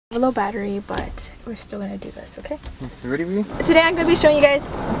A low battery, but we're still gonna do this, okay? You ready, baby? Today I'm gonna be showing you guys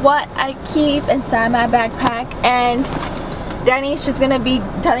what I keep inside my backpack, and Danny's just gonna be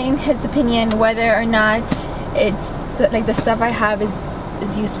telling his opinion whether or not it's like the stuff I have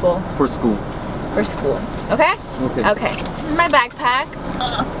is useful For school. for school. Okay? Okay. This is my backpack.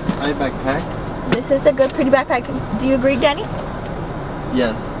 My backpack? This is a good, pretty backpack. Do you agree, Danny?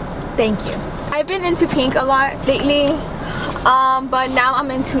 Yes. Thank you. I've been into pink a lot lately. But now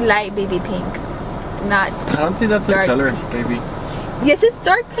I'm into light baby pink. Not I don't think that's a color, baby. Yes, it's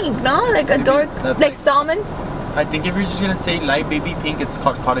dark pink, no? Like a dark, like salmon? I think if you're just gonna say light baby pink, it's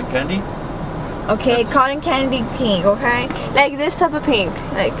called cotton candy. Okay, cotton candy pink, okay? Like this type of pink.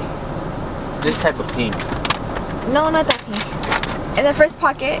 Like this type of pink. No, not that pink. In the first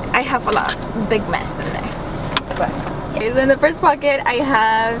pocket, I have a lot. Big mess in there. But yeah. So in the first pocket, I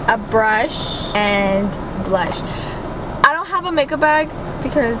have a brush and blush. I don't have a makeup bag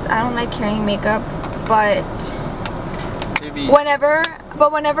because I don't like carrying makeup, but whenever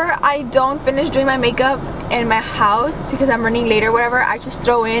I don't finish doing my makeup in my house because I'm running late or whatever, I just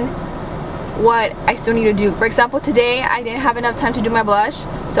throw in what I still need to do. For example, today I didn't have enough time to do my blush,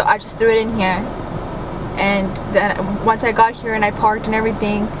 so I just threw it in here. And then once I got here and I parked and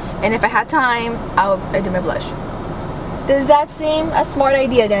everything, and if I had time, I did my blush. Does that seem a smart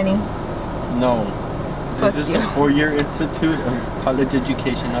idea, Danny? No. This is a 4-year institute of college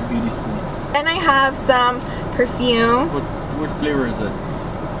education, not beauty school. Then I have some perfume. What flavor is it?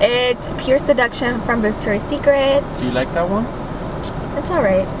 It's Pure Seduction from Victoria's Secret. Do you like that one? It's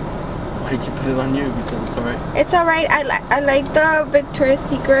alright. Why did you put it on you? You said it's alright. It's alright. I like the Victoria's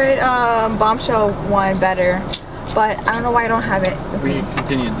Secret bombshell one better, but I don't know why I don't have it with me.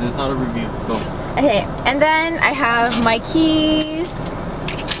 Continue. This is not a review. Go. Okay, and then I have my keys.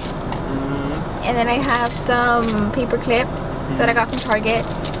 And then I have some paper clips that I got from Target.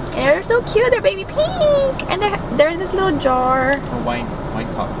 And they're so cute. They're baby pink. And they're in this little jar. A white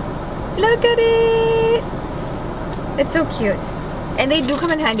top. Look at it. It's so cute. And they do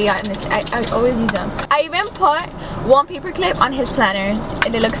come in handy. I always use them. I even put one paper clip on his planner.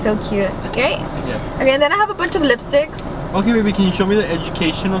 And it looks so cute. Right? Yeah. Okay, and then I have a bunch of lipsticks. Okay, baby, can you show me the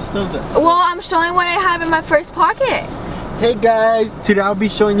educational stuff? Well, I'm showing what I have in my first pocket. Hey guys, today I'll be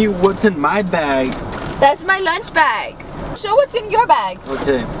showing you what's in my bag. That's my lunch bag. Show what's in your bag.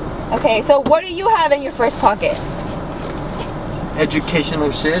 Okay. Okay, so what do you have in your first pocket? Educational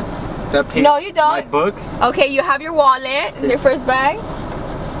shit. That pays no, you don't. My books. Okay, you have your wallet in your first bag.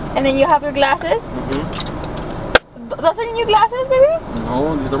 And then you have your glasses. Those are your new glasses, baby?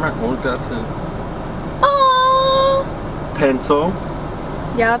 No, these are my old glasses. Aww. Pencil.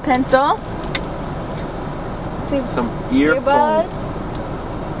 Yeah, pencil. Some earphones.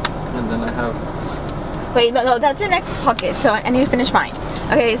 And then I have... Wait, no, that's your next pocket, so I need to finish mine.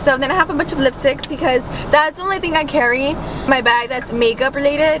 Okay, so then I have a bunch of lipsticks because that's the only thing I carry in my bag that's makeup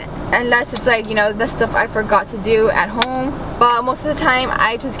related, unless it's like, you know, the stuff I forgot to do at home. But most of the time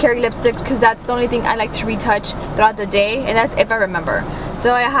I just carry lipstick because that's the only thing I like to retouch throughout the day, and that's if I remember.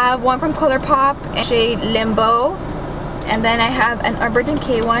 So I have one from ColourPop in shade Limbo, and then I have an Urban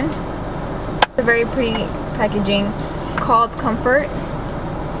Decay one. It's a very pretty packaging called Comfort.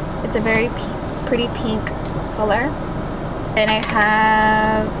 It's a very pretty pink color. Then I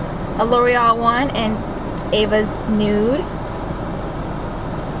have a L'Oreal one and Ava's Nude.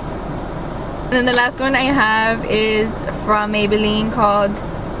 And then the last one I have is from Maybelline called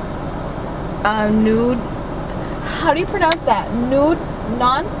Nude. How do you pronounce that? Nude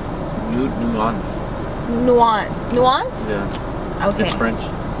Nuance? Nude Nuance. Nuance. Nuance? Yeah. Okay. It's French.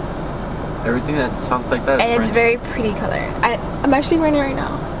 Everything that sounds like that is and French. It's very pretty color. I'm actually wearing it right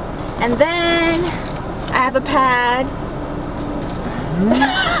now. And then I have a pad.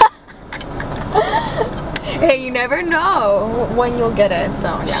 Hey, you never know when you'll get it, so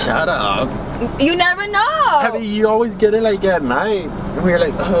yeah. Shut up. You never know. I mean, you always get it like at night. And we're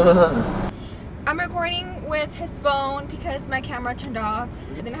like, ugh. I'm recording with his phone because my camera turned off.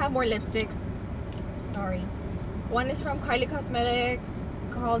 And then I have more lipsticks. Sorry. One is from Kylie Cosmetics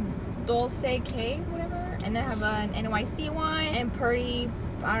called Dulce K, whatever. And then I have an NYC one and Purdy,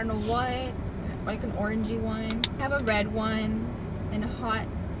 I don't know what, like an orangey one. I have a red one and a hot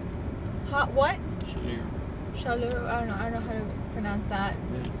what? Chaleur. I don't know how to pronounce that.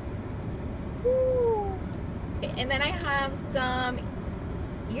 Yeah. Ooh. And then I have some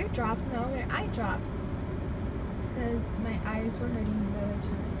ear drops. No, they're eye drops because my eyes were hurting the other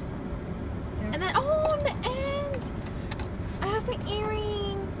time. So. And then on the end, I have my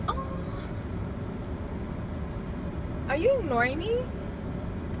earrings. Oh. Are you ignoring me?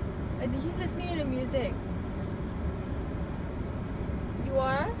 I think he's listening to music. You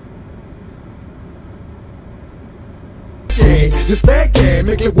are? It's that guy,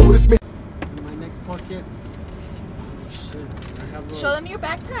 make it wood. In my next pocket. Shit. I have a, Show them your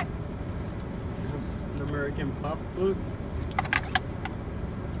backpack. an American Pop book.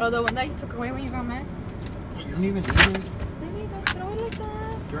 Oh, the one that you took away when you got mad? You didn't even need it. Baby, don't throw it like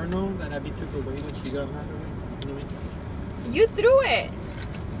that. Journal that Abby took away when she got mad at me. You threw it.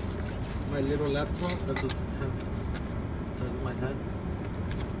 My little laptop. That's what's in my head.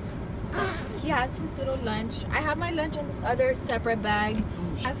 He has his little lunch. I have my lunch in this other separate bag.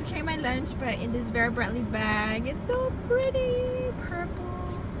 I have to carry my lunch, but in this very brightly bag. It's so pretty.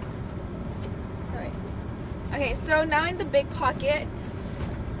 Purple. Alright. Okay, so now in the big pocket.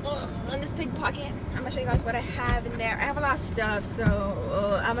 In this big pocket, I'm gonna show you guys what I have in there. I have a lot of stuff,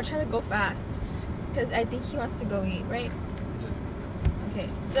 so I'm gonna try to go fast because I think he wants to go eat, right? Yeah. Okay,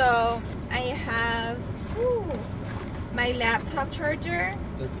 so I have my laptop charger.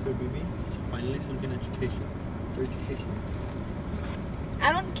 That's good, baby. Finally, something education. For education.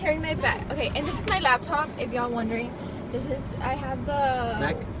 I don't carry my bag. Okay, and this is my laptop. If y'all wondering, I have the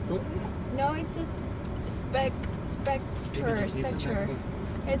Mac book. No, it's a Spectre.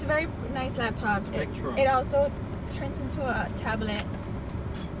 It's a very nice laptop. It also turns into a tablet.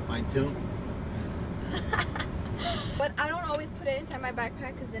 Mine too. But I don't always put it inside my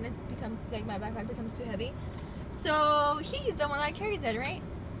backpack because then it becomes like my backpack becomes too heavy. So he's the one that carries it, right?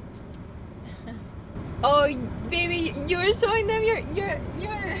 Oh, baby, you were showing them your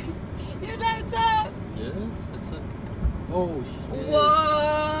laptop. Yes, it's a. Oh shit.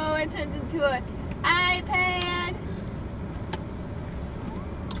 Whoa! It turns into an iPad.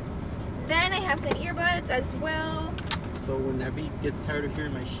 Then I have some earbuds as well. So when Abby gets tired of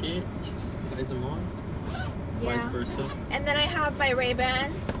hearing my shit, she just plays them on. Yeah. Vice versa. And then I have my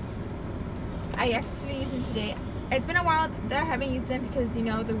Ray-Bans. I actually used them today. It's been a while that I haven't used them because, you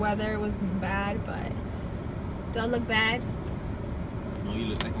know, the weather was bad, but do I look bad? No, you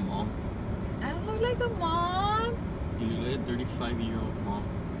look like a mom. I don't look like a mom. You look like a 35-year-old mom.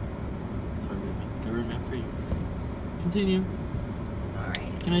 Sorry, baby. They were meant for you. Continue.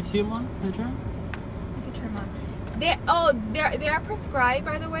 Alright. Can I see them on? Can I try? You can turn them on. They are prescribed,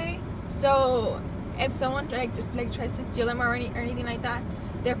 by the way. So if someone like tries to steal them or anything like that,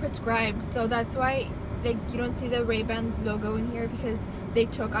 they're prescribed. So that's why like you don't see the Ray-Bans logo in here because they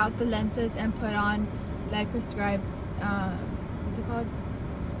took out the lenses and put on like prescribed what's it called,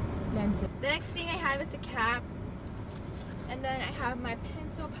 lenses. The next thing I have is a cap, and then I have my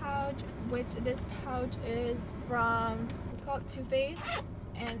pencil pouch, which this pouch is from, it's called Too Faced,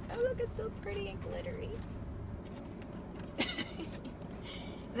 and oh look, it's so pretty and glittery.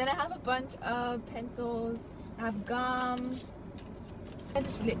 Then I have a bunch of pencils. I have gum. And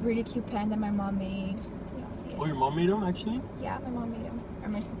this really cute pen that my mom made. Can y'all see it? Oh, your mom made them actually? Yeah, my mom made them. Or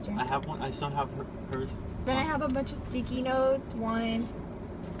my sister. I have one. I still have hers. Then I have a bunch of sticky notes. 1,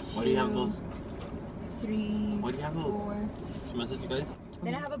 2, Why do you have those? 3, Why do you have those? 4. Some message, you guys?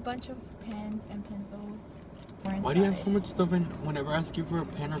 Then I have a bunch of pens and pencils. Why do you have so much stuff? And whenever I ask you for a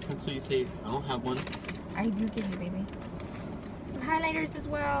pen or pencil, you say, I don't have one. I do give you, baby. Highlighters as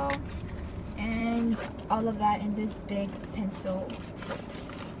well. And all of that in this big pencil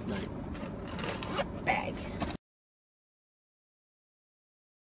bag.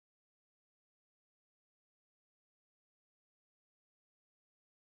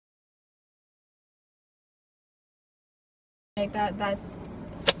 Like that's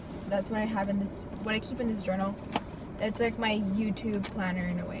what I have in this, what I keep in this journal. It's like my YouTube planner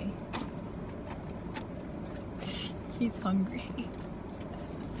in a way. He's hungry.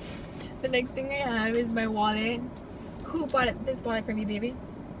 The next thing I have is my wallet. Who bought this wallet for me, baby?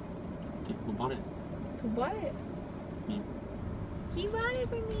 Who bought it? Who bought it? Me. He bought it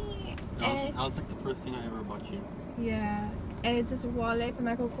for me. That was like the first thing I ever bought you. Yeah, and it's this wallet from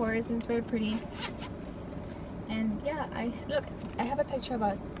Michael Kors, and it's very pretty. And yeah, I have a picture of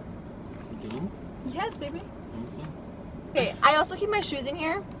us. You do? Yes, baby. Okay. Okay, I also keep my shoes in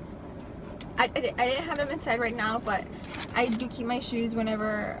here. I didn't have them inside right now, but I do keep my shoes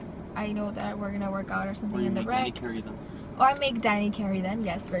whenever I know that we're gonna work out or something in the rec. Carry them. Or I make Danny carry them.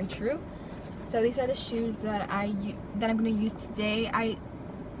 Yes, very true. So these are the shoes that I'm gonna use today. I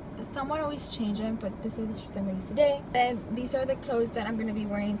somewhat always change them, but these are the shoes I'm gonna use today. And these are the clothes that I'm gonna be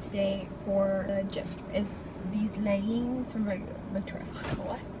wearing today for the gym. Is these leggings from Victoria.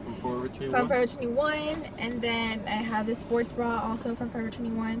 What? From Forever 21, and then I have this sports bra also from Forever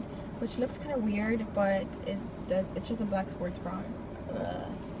 21, which looks kind of weird, but it's just a black sports bra.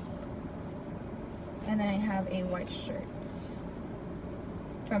 And then I have a white shirt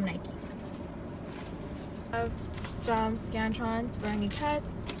from Nike. I have some Scantrons for any cuts.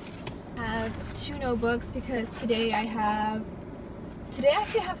 I have 2 notebooks because today I have Today I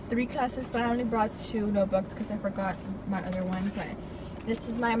actually have 3 classes, but I only brought 2 notebooks because I forgot my other one. But this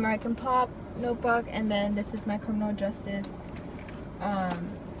is my American Pop notebook, and then this is my Criminal Justice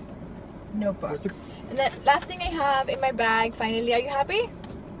notebook. And then last thing I have in my bag, finally, are you happy?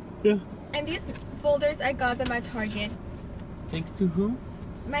 Yeah. And these folders, I got them at Target. Thanks to who?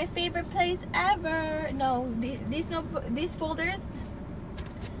 My favorite place ever. No, these folders,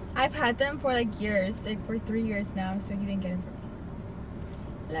 I've had them for like years, like for 3 years now, so you didn't get them for me.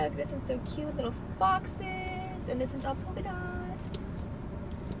 Look, this one's so cute, little foxes, and this one's all polka dots.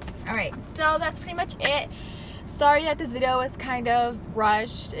 Alright, so that's pretty much it. Sorry that this video was kind of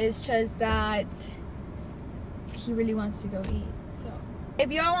rushed. It's just that he really wants to go eat. So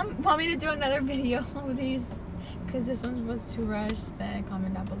if you all want me to do another video of these, because this one was too rushed, then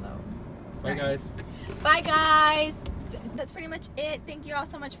comment down below. Bye, guys. Bye, guys. That's pretty much it. Thank you all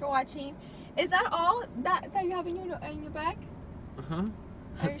so much for watching. Is that all that you have in your bag? Uh-huh.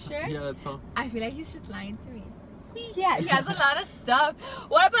 Are you sure? Yeah, that's all. I feel like he's just lying to me. Yeah, he has a lot of stuff.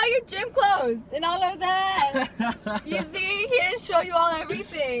 What about your gym clothes and all of that? You see, he didn't show you all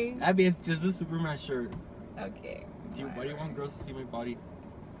everything. Abby, it's just a Superman shirt. Okay. Why do you want girls to see my body?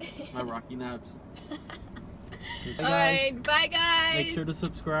 My Rocky naps. Alright, bye guys. Make sure to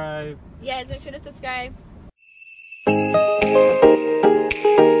subscribe. Yes, make sure to subscribe.